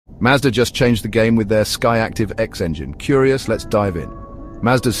Mazda just changed the game with their SKYACTIV-X engine. Curious? Let's dive in.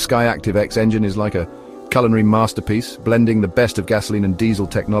 Mazda's SKYACTIV-X engine is like a culinary masterpiece, blending the best of gasoline and diesel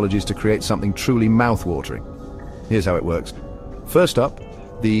technologies to create something truly mouth-watering. Here's how it works. First up,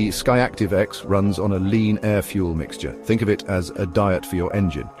 the SKYACTIV-X runs on a lean air-fuel mixture. Think of it as a diet for your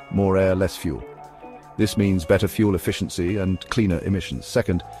engine. More air, less fuel. This means better fuel efficiency and cleaner emissions.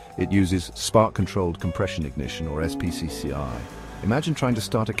 Second, it uses spark-controlled compression ignition, or SPCCI. Imagine trying to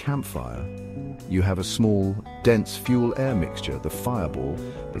start a campfire. You have a small, dense fuel-air mixture, the fireball,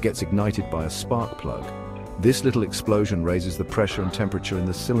 that gets ignited by a spark plug. This little explosion raises the pressure and temperature in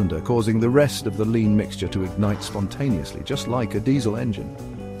the cylinder, causing the rest of the lean mixture to ignite spontaneously, just like a diesel engine.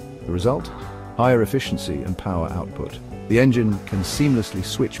 The result? Higher efficiency and power output. The engine can seamlessly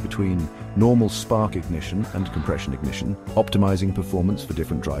switch between normal spark ignition and compression ignition, optimizing performance for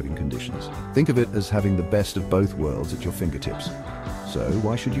different driving conditions. Think of it as having the best of both worlds at your fingertips. So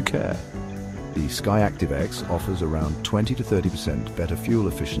why should you care? The SKYACTIV-X offers around 20 to 30% better fuel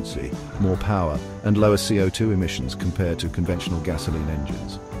efficiency, more power, and lower CO2 emissions compared to conventional gasoline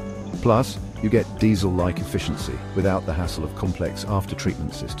engines. Plus, you get diesel-like efficiency without the hassle of complex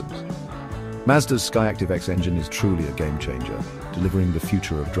after-treatment systems. Mazda's SKYACTIV-X engine is truly a game-changer, delivering the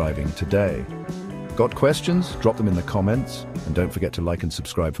future of driving today. Got questions? Drop them in the comments, and don't forget to like and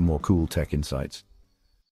subscribe for more cool tech insights.